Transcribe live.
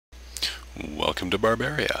Welcome to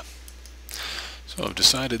BarBaria. So I've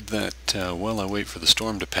decided that while I wait for the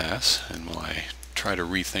storm to pass and while I try to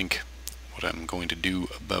rethink what I'm going to do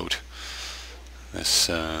about this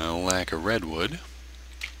lack of redwood,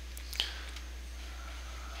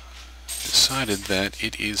 decided that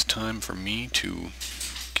it is time for me to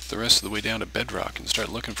get the rest of the way down to bedrock and start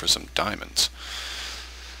looking for some diamonds.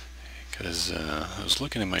 Because I was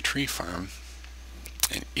looking at my tree farm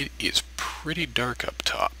and it is pretty dark up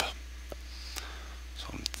top. So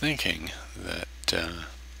I'm thinking that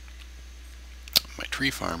my tree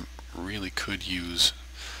farm really could use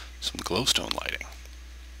some glowstone lighting.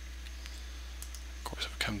 Of course,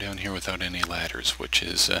 I've come down here without any ladders, which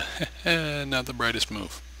is not the brightest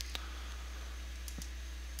move.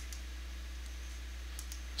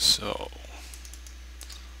 So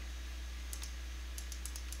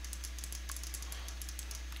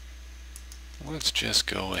let's just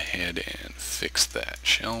go ahead and fix that,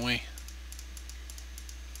 shall we?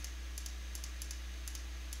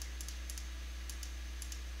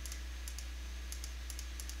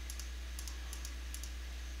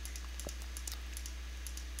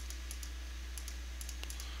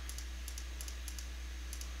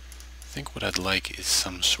 I think what I'd like is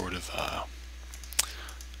some sort of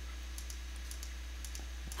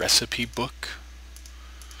recipe book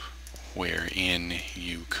wherein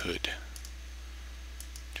you could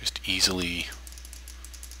just easily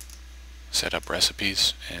set up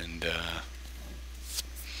recipes and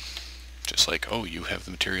just like, oh, you have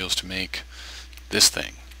the materials to make this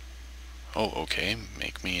thing. Oh, okay,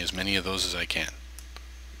 make me as many of those as I can.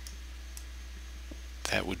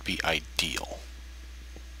 That would be ideal.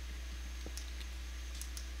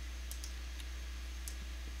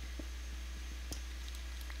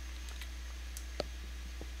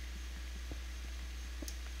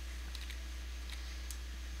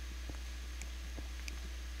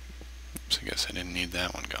 I guess I didn't need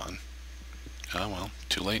that one gone. Oh well,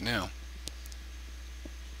 too late now.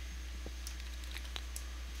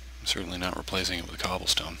 I'm certainly not replacing it with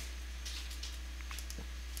cobblestone.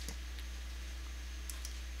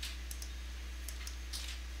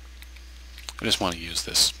 I just want to use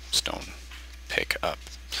this stone pick up.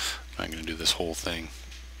 I'm going to do this whole thing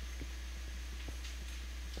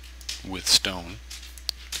with stone.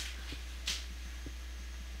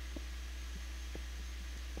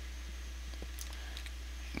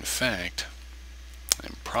 In fact,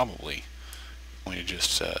 I'm probably going to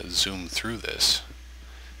just zoom through this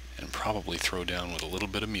and probably throw down with a little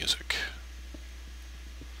bit of music.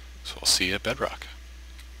 So I'll see you at bedrock.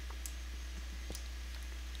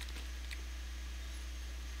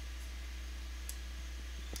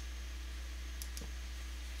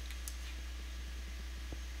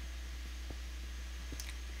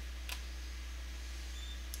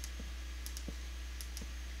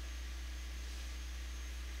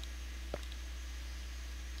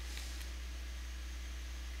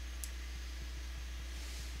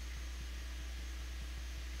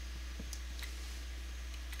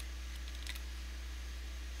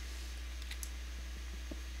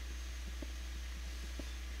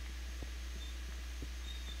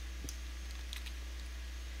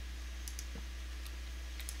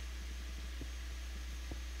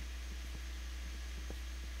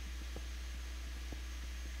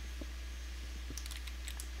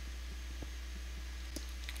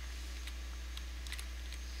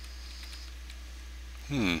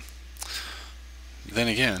 Then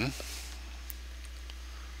again,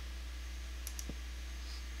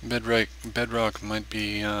 bedrock might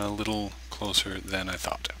be a little closer than I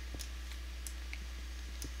thought.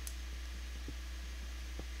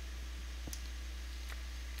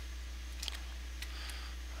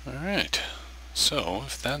 Alright, so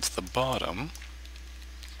if that's the bottom,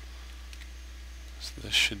 so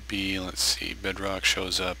this should be, let's see, bedrock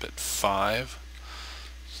shows up at 5.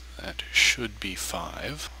 So that should be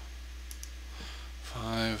 5.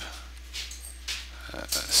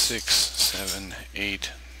 6, 7,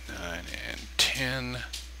 8, 9, and 10.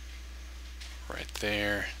 Right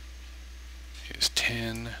there is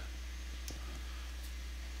 10.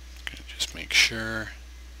 Gonna just make sure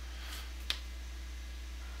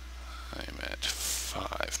I'm at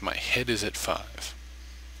 5. My head is at 5.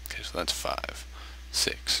 Okay, so that's 5,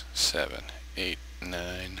 6, 7, 8,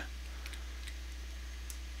 9.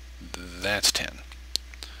 That's 10.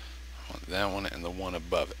 I want that one and the one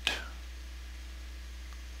above it.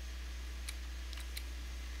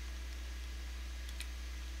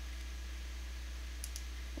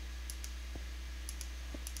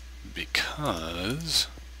 Because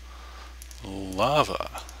lava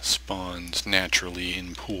spawns naturally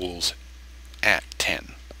in pools at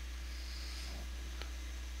 10.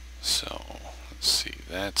 So Let's see,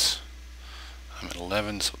 I'm at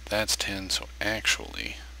 11, so that's 10, so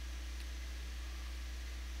actually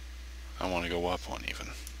I want to go up one even.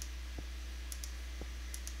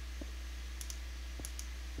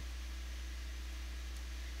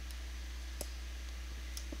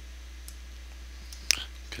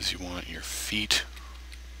 Because you want your feet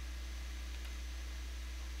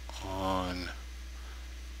on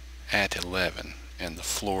at 11 and the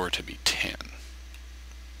floor to be 10.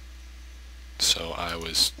 So I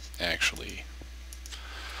was actually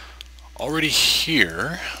already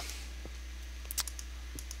here.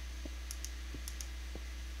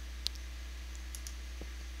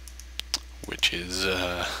 Which is,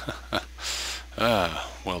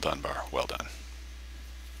 well done, Bar, well done.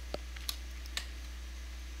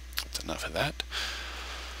 That's enough of that.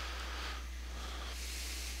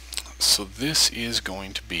 So this is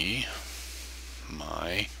going to be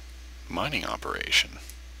my mining operation.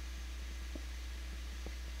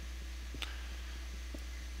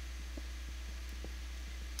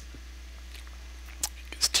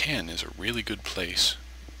 Because 10 is a really good place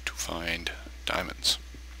to find diamonds.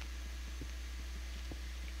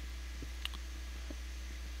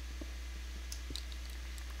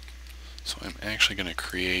 So I'm actually going to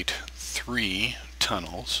create 3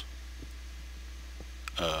 tunnels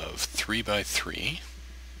of 3 by 3.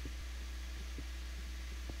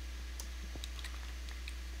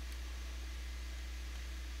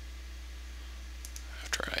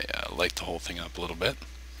 After I light the whole thing up a little bit.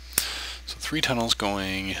 So 3 tunnels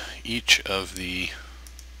going each of the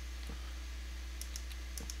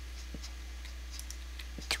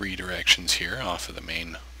 3 directions here off of the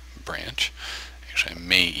main branch. Actually, I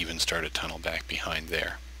may even start a tunnel back behind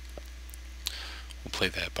there. We'll play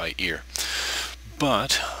that by ear.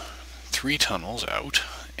 But 3 tunnels out,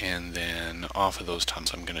 and then off of those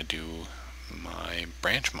tunnels I'm going to do my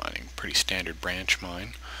branch mining. Pretty standard branch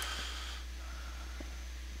mine.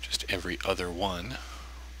 Just every other one.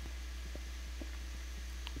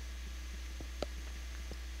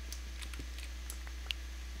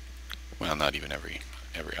 Well, not even every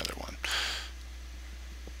other one.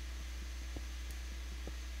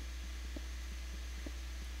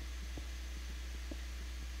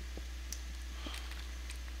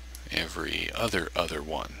 Every other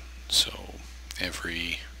one. So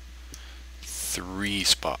every 3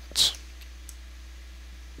 spots.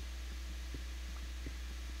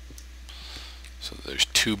 So there's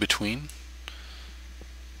 2 between.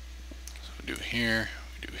 So we do here,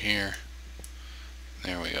 we do here.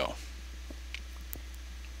 There we go.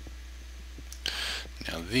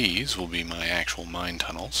 Now these will be my actual mine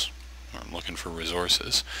tunnels, where I'm looking for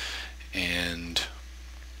resources, and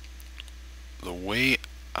the way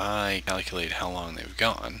I calculate how long they've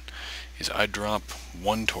gone is I drop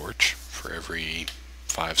 1 torch for every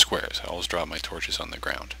 5 squares. I always drop my torches on the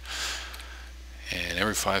ground. And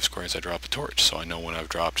every 5 squares I drop a torch, so I know when I've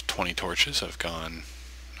dropped 20 torches I've gone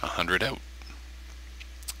 100 out.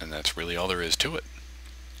 And that's really all there is to it.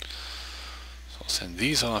 So I'll send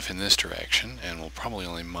these off in this direction, and we'll probably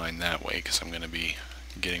only mine that way because I'm going to be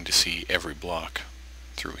getting to see every block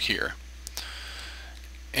through here.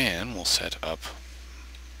 And we'll set up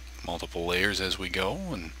multiple layers as we go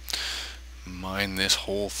and mine this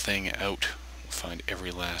whole thing out. We'll find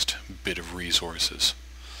every last bit of resources.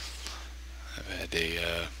 I've had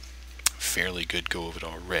a fairly good go of it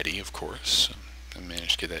already, of course. I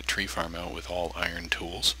managed to get that tree farm out with all iron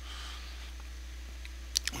tools,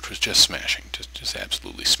 which was just smashing, just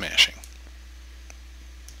absolutely smashing.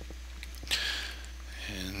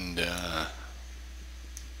 And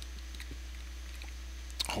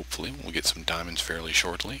hopefully we'll get some diamonds fairly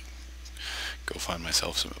shortly. Go find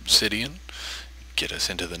myself some obsidian, get us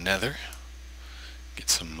into the nether, get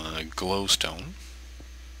some glowstone,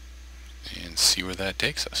 and see where that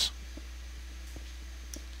takes us.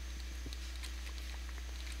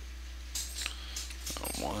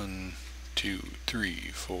 So 1, 2, 3,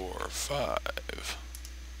 4, 5.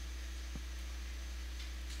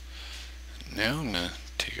 Now I'm going to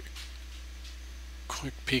take a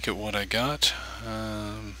quick peek at what I got.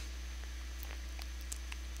 I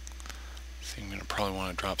think I'm going to probably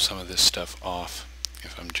want to drop some of this stuff off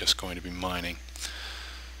if I'm just going to be mining.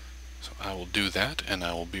 So I will do that, and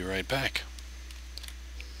I will be right back.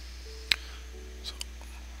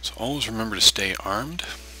 So always remember to stay armed,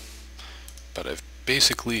 but I've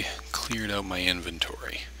basically cleared out my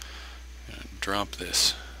inventory. I'm going to drop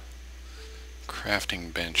this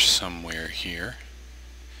crafting bench somewhere here.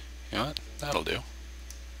 You know what? That'll do.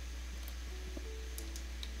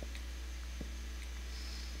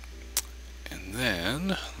 And then,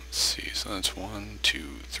 let's see, so that's 1, 2,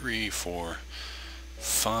 3, 4,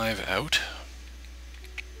 5 out.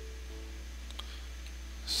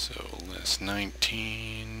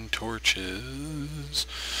 19 torches.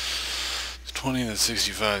 20, that's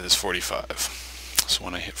 65, that's 45. So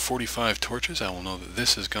when I hit 45 torches, I will know that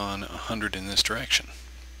this has gone 100 in this direction.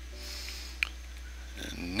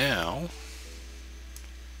 And now,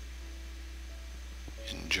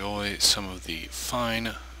 enjoy some of the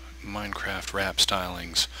fine Minecraft rap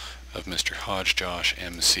stylings of Mr.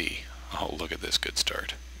 HojjoshMC. Oh, look at this good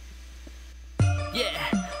start. Yeah,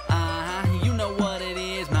 you know what it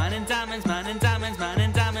is. Mining diamonds, mining diamonds,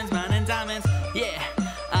 mining diamonds, mining diamonds. Yeah,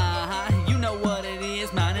 you know what it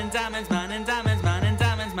is. Mining diamonds, mining diamonds, mining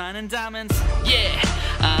diamonds, mining diamonds.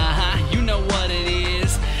 Yeah, you know what it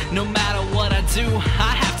is. No matter what I do,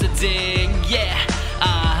 I have to dig. Yeah,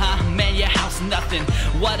 man, your house nothing.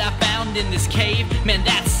 What I found in this cave, man,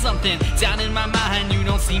 that's something. Down in my mind, you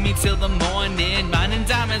don't see me till the morning. Mining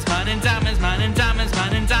diamonds, mining diamonds, mining diamonds,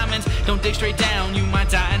 mining diamonds. Don't dig straight down, you might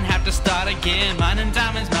die and have to start again. Mining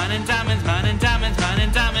diamonds, mining diamonds, mining diamonds,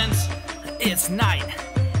 mining diamonds. It's night.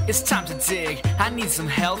 It's time to dig. I need some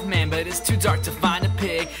help, man, but it's too dark to find a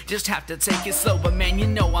pig. Just have to take it slow, but man, you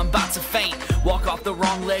know I'm about to faint. Walk off the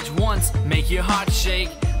wrong ledge once, make your heart shake.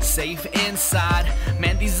 Safe inside,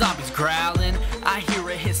 man, these zombies growling. I hear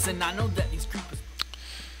a hiss and I know that these creepers...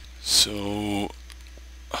 So,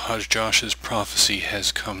 Hojjosh's prophecy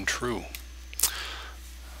has come true.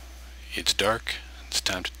 It's dark, it's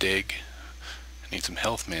time to dig. I need some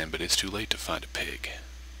health, man, but it's too late to find a pig.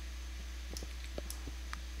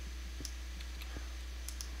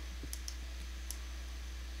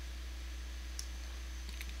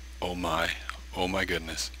 Oh my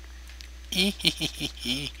goodness.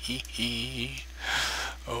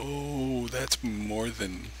 Oh, that's more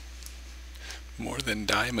than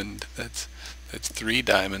diamond. That's 3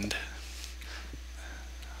 diamond.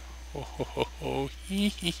 Oh, oh,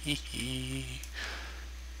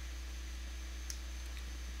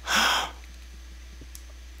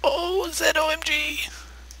 ZOMG.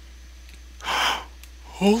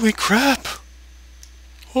 Holy crap.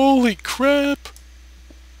 Holy crap.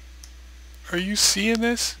 Are you seeing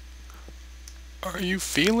this? Are you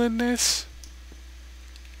feeling this?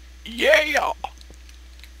 Yeah!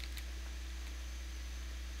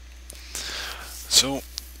 So,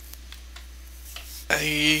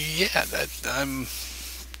 yeah, I'm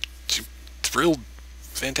thrilled,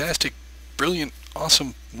 fantastic, brilliant,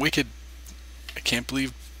 awesome, wicked. I can't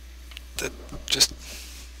believe that just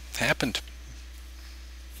happened.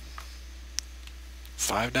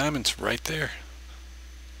 5 diamonds right there.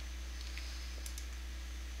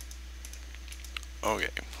 Okay,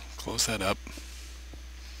 close that up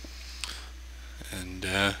and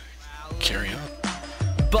carry on.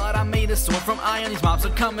 But I made a sword from iron, these mobs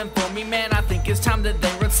are coming for me, man. I think it's time that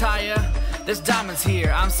they retire. There's diamonds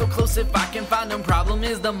here, I'm so close if I can find them. Problem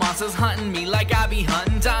is the monsters hunting me like I be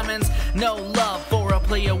hunting diamonds. No love for a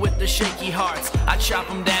player with the shaky hearts. I chop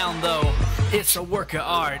them down though, it's a work of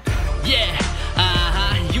art. Yeah,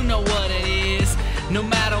 you know what it is. No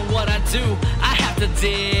matter what I do, I have to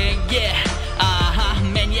dig. Yeah,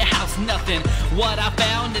 man, your house nothing. What I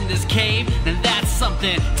found in this cave, and that's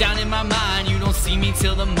something. Down in my mind, you don't see me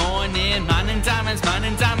till the morning. Mining diamonds,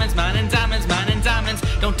 mining diamonds, mining diamonds, mining diamonds.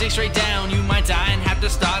 Don't dig straight down, you might die and have to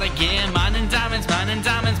start again. Mining diamonds, mining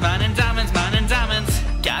diamonds, mining diamonds, mining diamonds.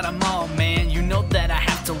 Got 'em all, man, you know that I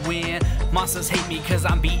have to win. Monsters hate me cause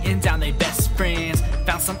I'm beating down their best friends.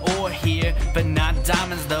 Found some ore here, but not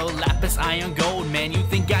diamonds though. Lapis, iron, gold, man, you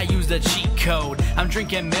think I used a cheat code. I'm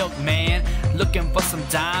drinking milk, man, looking for some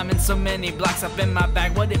diamonds. So many blocks up in my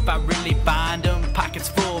bag, what if I really find them? Pockets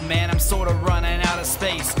full, man, I'm sorta running out of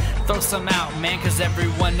space. Throw some out, man, cause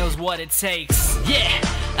everyone knows what it takes. Yeah,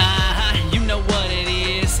 you know what it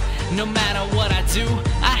is. No matter what I do,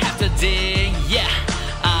 I have to dig. Yeah,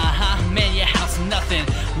 man, your house nothing.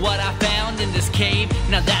 What I found in this cave,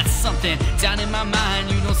 now that's something. Down in my mind,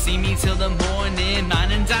 you don't see me till the morning.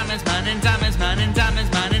 Mining diamonds, mining diamonds, mining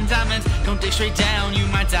diamonds, mining diamonds. Don't dig straight down, you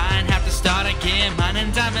might die and have to start again.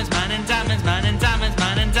 Mining diamonds, mining diamonds, mining diamonds,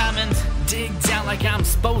 mining diamonds. Dig down like I'm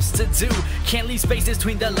supposed to do. Can't leave spaces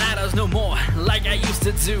between the ladders no more like I used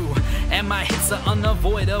to do. And my hits are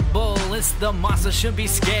unavoidable. It's the monsters should be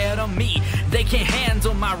scared of me. They can't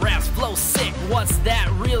handle my raps, flow sick. What's that?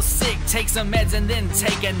 Real sick. Take some meds and then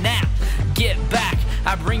take a nap. Get back,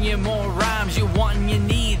 I bring you more rhymes. You want and you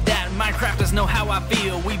need that. Minecrafters know how I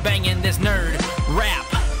feel. We banging this nerd rap.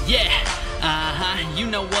 Yeah, you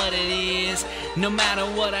know what it is. No matter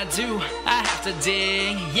what I do, I have to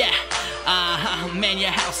dig. Yeah, Man,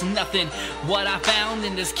 your house nothing. What I found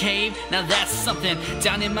in this cave, now that's something.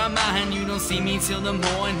 Down in my mind, you don't see me till the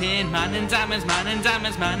morning. Mining diamonds, mining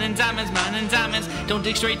diamonds, mining diamonds, mining diamonds. Don't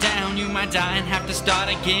dig straight down, you might die and have to start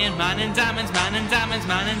again. Mining diamonds, mining diamonds,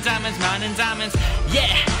 mining diamonds, mining diamonds.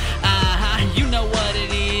 Yeah, you know what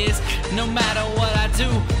it is. No matter what I do,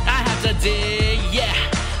 I have to dig. Yeah,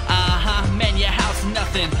 man, your house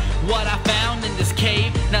nothing. What I found in this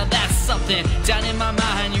cave, now that's something. Down in my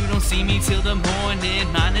mind, you don't see me till the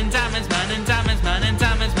morning. Mining diamonds, mining diamonds, mining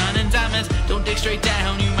diamonds, mining diamonds. Don't dig straight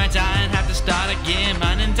down, you might die and have to start again.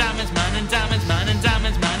 Mining diamonds, mining diamonds, mining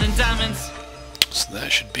diamonds, mining diamonds. So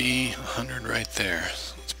that should be 100 right there.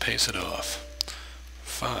 So let's pace it off.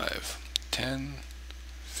 5, 10,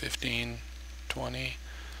 15, 20,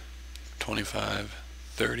 25,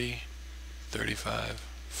 30, 35,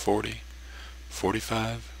 40,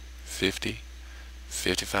 45, 50,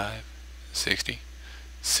 55, 60,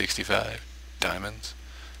 65, diamonds,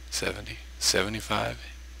 70, 75,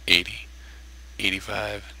 80,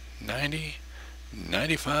 85, 90,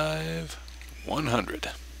 95,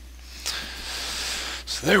 100.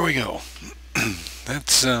 So there we go.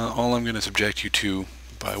 That's all I'm going to subject you to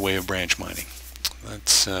by way of branch mining.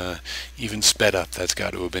 That's even sped up. That's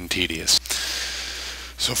got to have been tedious.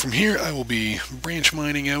 So from here I will be branch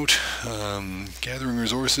mining out, gathering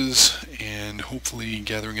resources, and hopefully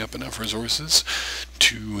gathering up enough resources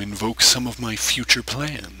to invoke some of my future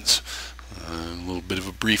plans. A little bit of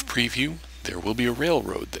a brief preview. There will be a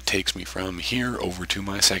railroad that takes me from here over to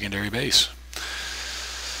my secondary base.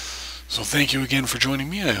 So thank you again for joining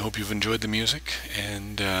me. I hope you've enjoyed the music,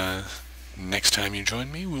 and next time you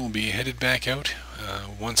join me we'll be headed back out,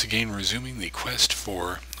 once again resuming the quest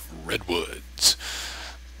for redwoods.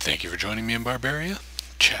 Thank you for joining me in BarBaria.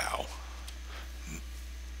 Ciao.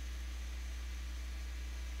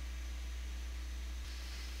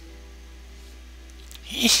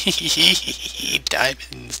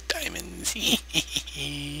 Diamonds, diamonds.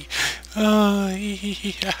 Oh,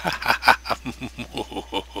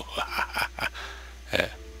 yeah.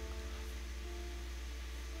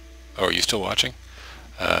 Oh, are you still watching?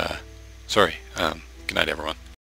 Sorry. Good night, everyone.